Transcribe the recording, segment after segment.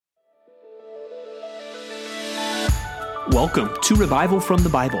Welcome to Revival from the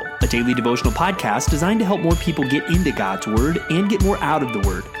Bible, a daily devotional podcast designed to help more people get into God's Word and get more out of the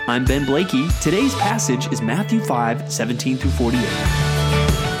Word. I'm Ben Blakey. Today's passage is Matthew 5, 17 through 48.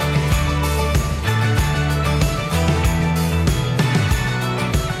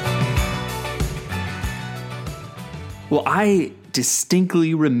 Well, I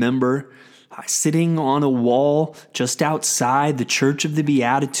distinctly remember sitting on a wall just outside the Church of the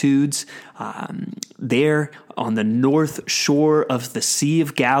Beatitudes, there on the north shore of the Sea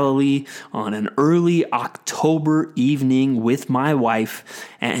of Galilee on an early October evening with my wife,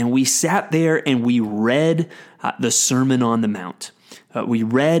 and we sat there and we read the Sermon on the Mount. We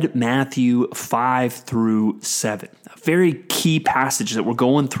read Matthew 5 through 7, a very key passage that we're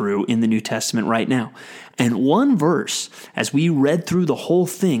going through in the New Testament right now. And one verse, as we read through the whole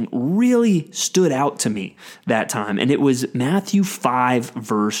thing, really stood out to me that time. And it was Matthew 5,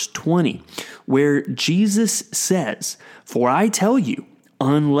 verse 20, where Jesus says, "For I tell you,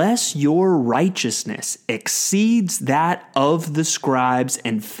 unless your righteousness exceeds that of the scribes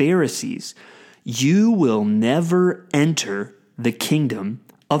and Pharisees, you will never enter the kingdom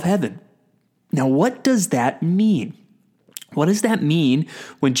of heaven." Now, what does that mean? What does that mean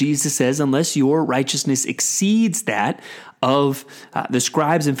when Jesus says, unless your righteousness exceeds that of the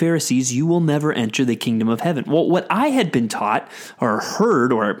scribes and Pharisees, you will never enter the kingdom of heaven? Well, what I had been taught or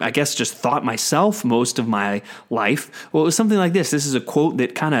heard, or I guess just thought myself most of my life, well, it was something like this. This is a quote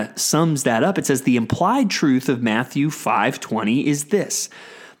that kind of sums that up. It says, the implied truth of Matthew 5:20 is this: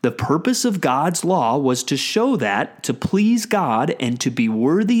 the purpose of God's law was to show that, to please God and to be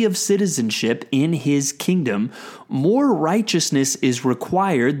worthy of citizenship in His kingdom, more righteousness is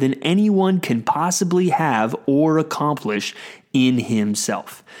required than anyone can possibly have or accomplish in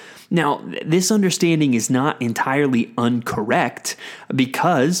himself. Now, this understanding is not entirely incorrect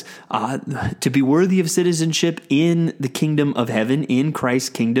because to be worthy of citizenship in the kingdom of heaven, in Christ's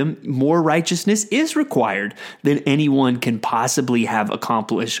kingdom, more righteousness is required than anyone can possibly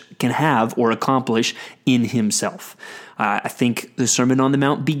have or accomplish in himself. I think the Sermon on the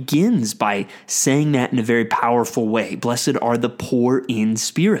Mount begins by saying that in a very powerful way. Blessed are the poor in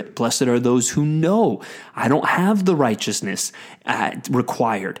spirit. Blessed are those who know I don't have the righteousness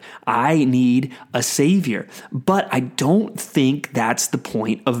required. I need a Savior. But I don't think that's the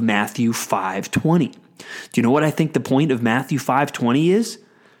point of Matthew 5:20. Do you know what I think the point of Matthew 5:20 is?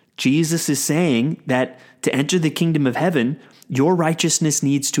 Jesus is saying that to enter the kingdom of heaven, your righteousness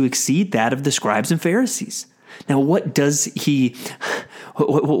needs to exceed that of the scribes and Pharisees. Now, what does he,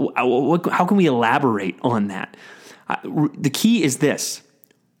 how can we elaborate on that? The key is this: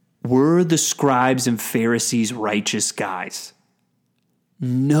 were the scribes and Pharisees righteous guys?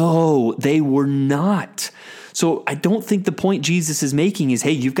 No, they were not. So I don't think the point Jesus is making is,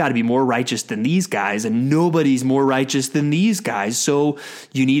 hey, you've got to be more righteous than these guys, and nobody's more righteous than these guys, so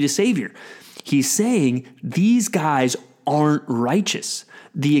you need a Savior. He's saying these guys aren't righteous.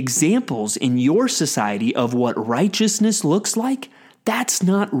 The examples in your society of what righteousness looks like, that's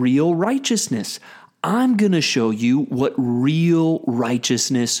not real righteousness. I'm going to show you what real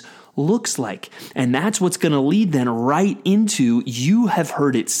righteousness looks like. And that's what's going to lead then right into, you have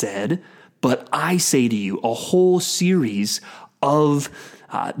heard it said, but I say to you, a whole series of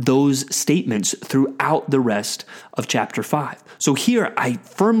those statements throughout the rest of chapter 5. So here, I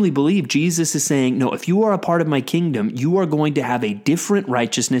firmly believe Jesus is saying, no, if you are a part of my kingdom, you are going to have a different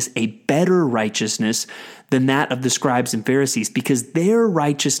righteousness, a better righteousness than that of the scribes and Pharisees, because their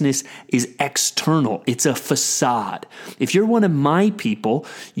righteousness is external. It's a facade. If you're one of my people,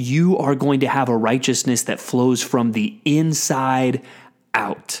 you are going to have a righteousness that flows from the inside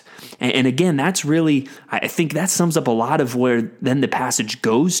out. And again, that's really, I think that sums up a lot of where then the passage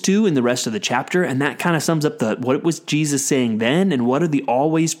goes to in the rest of the chapter. And that kind of sums up what was Jesus saying then and what are the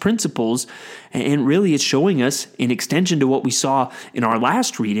always principles. And really it's showing us, in extension to what we saw in our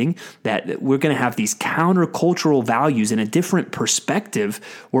last reading, that we're going to have these countercultural values in a different perspective.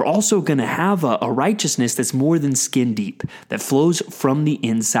 We're also going to have a righteousness that's more than skin deep, that flows from the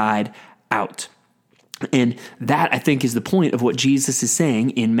inside out. And that, I think, is the point of what Jesus is saying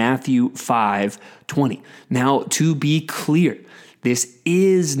in Matthew 5:20. Now, to be clear, this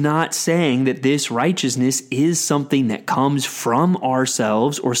is not saying that this righteousness is something that comes from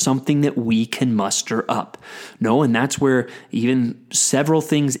ourselves or something that we can muster up. No, and that's where even several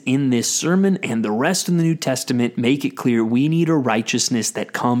things in this sermon and the rest in the New Testament make it clear we need a righteousness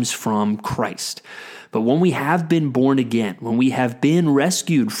that comes from Christ. But when we have been born again, when we have been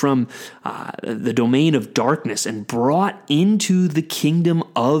rescued from the domain of darkness and brought into the kingdom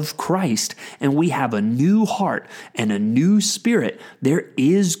of Christ and we have a new heart and a new spirit, there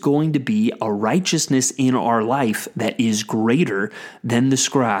is going to be a righteousness in our life that is greater than the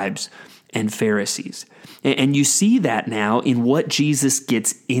scribes and Pharisees. And you see that now in what Jesus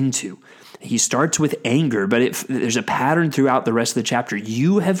gets into. He starts with anger, but there's a pattern throughout the rest of the chapter.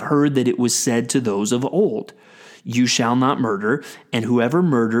 You have heard that it was said to those of old, you shall not murder, and whoever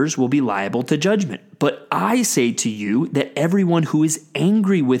murders will be liable to judgment. But I say to you that everyone who is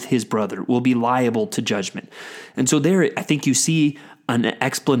angry with his brother will be liable to judgment. And so there, I think you see an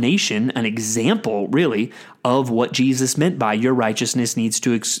explanation, an example, really, of what Jesus meant by your righteousness needs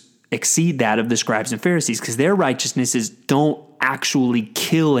to exceed that of the scribes and Pharisees, because their righteousness is don't actually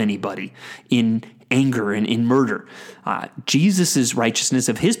kill anybody in anger and in murder. Jesus' righteousness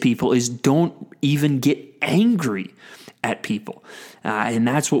of his people is don't even get angry at people. And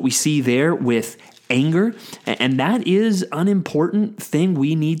that's what we see there with anger. And that is an important thing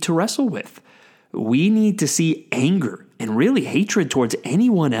we need to wrestle with. We need to see anger and really hatred towards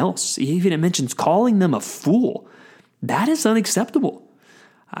anyone else. Even it mentions calling them a fool. That is unacceptable.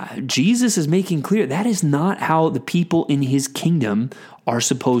 Jesus is making clear that is not how the people in his kingdom are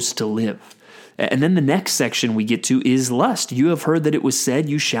supposed to live. And then the next section we get to is lust. You have heard that it was said,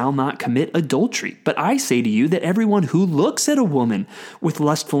 you shall not commit adultery. But I say to you that everyone who looks at a woman with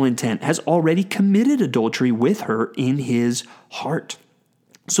lustful intent has already committed adultery with her in his heart.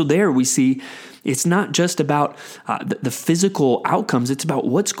 So there we see it's not just about the physical outcomes. It's about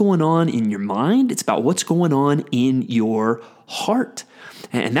what's going on in your mind. It's about what's going on in your heart.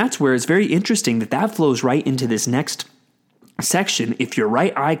 And that's where it's very interesting that flows right into this next section. If your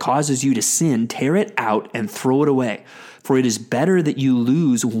right eye causes you to sin, tear it out and throw it away. For it is better that you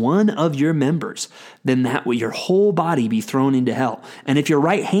lose one of your members than that your whole body be thrown into hell. And if your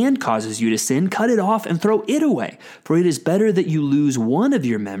right hand causes you to sin, cut it off and throw it away. For it is better that you lose one of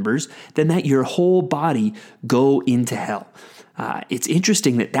your members than that your whole body go into hell. It's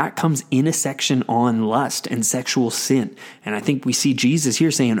interesting that comes in a section on lust and sexual sin. And I think we see Jesus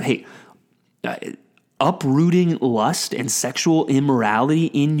here saying, hey, uprooting lust and sexual immorality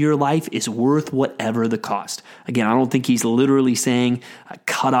in your life is worth whatever the cost. Again, I don't think he's literally saying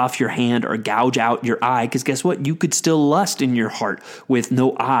cut off your hand or gouge out your eye, because guess what? You could still lust in your heart with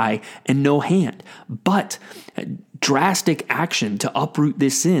no eye and no hand. But drastic action to uproot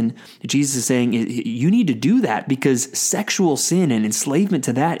this sin, Jesus is saying you need to do that because sexual sin and enslavement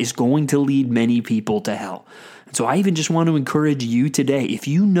to that is going to lead many people to hell. And so I even just want to encourage you today, if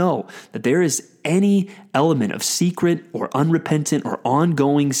you know that there is any element of secret or unrepentant or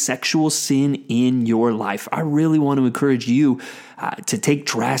ongoing sexual sin in your life, I really want to encourage you to take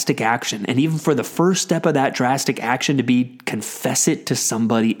drastic action. And even for the first step of that drastic action to be confess it to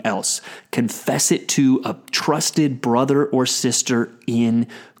somebody else. Confess it to a trusted brother or sister in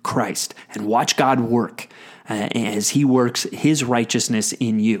Christ and watch God work as he works his righteousness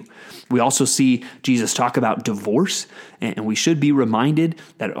in you. We also see Jesus talk about divorce, and we should be reminded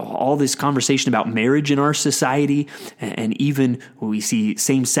that all this conversation about marriage in our society, and even when we see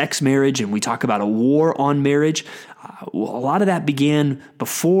same-sex marriage and we talk about a war on marriage, a lot of that began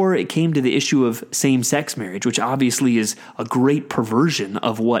before it came to the issue of same-sex marriage, which obviously is a great perversion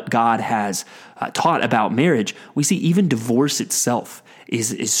of what God has taught about marriage. We see even divorce itself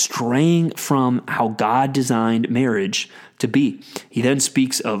is straying from how God designed marriage to be. He then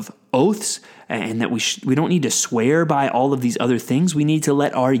speaks of oaths and that we don't need to swear by all of these other things. We need to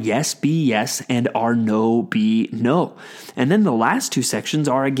let our yes be yes and our no be no. And then the last two sections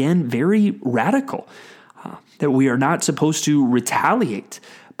are, again, very radical, that we are not supposed to retaliate,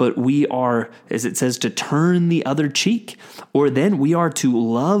 but we are, as it says, to turn the other cheek, or then we are to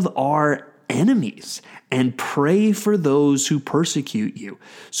love our enemies and pray for those who persecute you,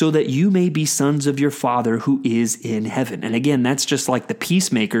 so that you may be sons of your Father who is in heaven. And again, that's just like the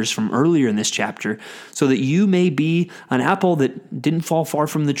peacemakers from earlier in this chapter, so that you may be an apple that didn't fall far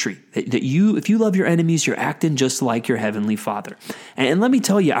from the tree. That you, if you love your enemies, you're acting just like your heavenly Father. And let me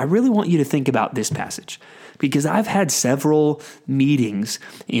tell you, I really want you to think about this passage, because I've had several meetings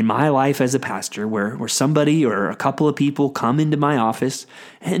in my life as a pastor where somebody or a couple of people come into my office,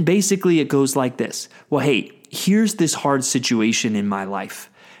 and basically it goes like this. Well, hey, here's this hard situation in my life,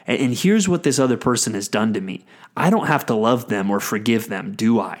 and here's what this other person has done to me. I don't have to love them or forgive them,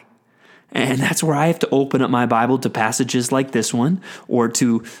 do I? And that's where I have to open up my Bible to passages like this one, or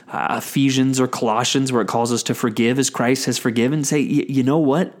to Ephesians or Colossians, where it calls us to forgive as Christ has forgiven, and say, you know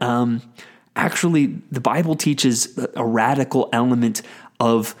what? Actually, the Bible teaches a radical element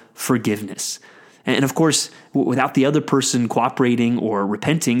of forgiveness. And of course, without the other person cooperating or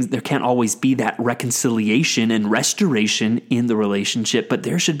repenting, there can't always be that reconciliation and restoration in the relationship, but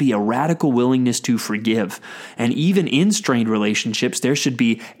there should be a radical willingness to forgive. And even in strained relationships, there should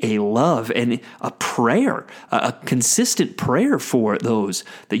be a love and a prayer, a consistent prayer for those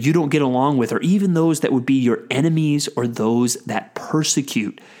that you don't get along with, or even those that would be your enemies or those that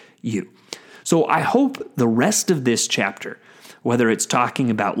persecute you. So I hope the rest of this chapter, whether it's talking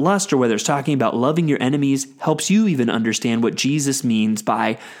about lust or whether it's talking about loving your enemies, helps you even understand what Jesus means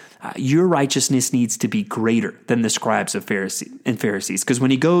by your righteousness needs to be greater than the scribes and Pharisees. Because when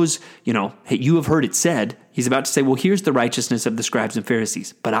he goes, hey, you have heard it said, he's about to say, well, here's the righteousness of the scribes and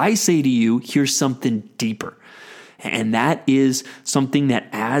Pharisees. But I say to you, here's something deeper. And that is something that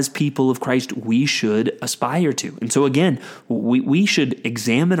as people of Christ, we should aspire to. And so again, we should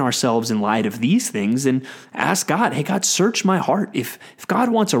examine ourselves in light of these things and ask God, hey, God, search my heart. If God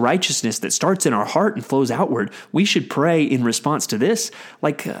wants a righteousness that starts in our heart and flows outward, we should pray in response to this,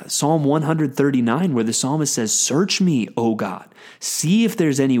 like Psalm 139, where the psalmist says, search me, O God. See if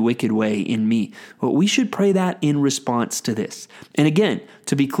there's any wicked way in me. Well, we should pray that in response to this. And again,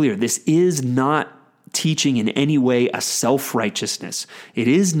 to be clear, this is not teaching in any way a self-righteousness. It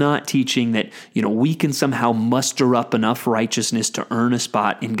is not teaching that, we can somehow muster up enough righteousness to earn a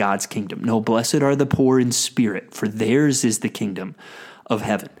spot in God's kingdom. No, blessed are the poor in spirit, for theirs is the kingdom of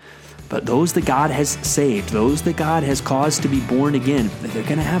heaven. But those that God has saved, those that God has caused to be born again, they're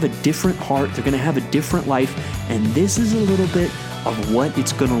going to have a different heart, they're going to have a different life, and this is a little bit of what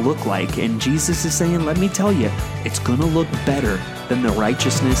it's going to look like. And Jesus is saying, let me tell you, it's going to look better than the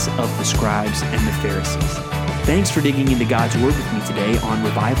righteousness of the scribes and the Pharisees. Thanks for digging into God's Word with me today on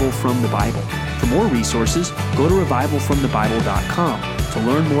Revival from the Bible. For more resources, go to revivalfromthebible.com. To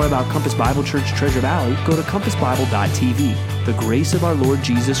learn more about Compass Bible Church Treasure Valley, go to compassbible.tv. The grace of our Lord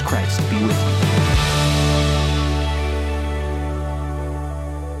Jesus Christ be with you.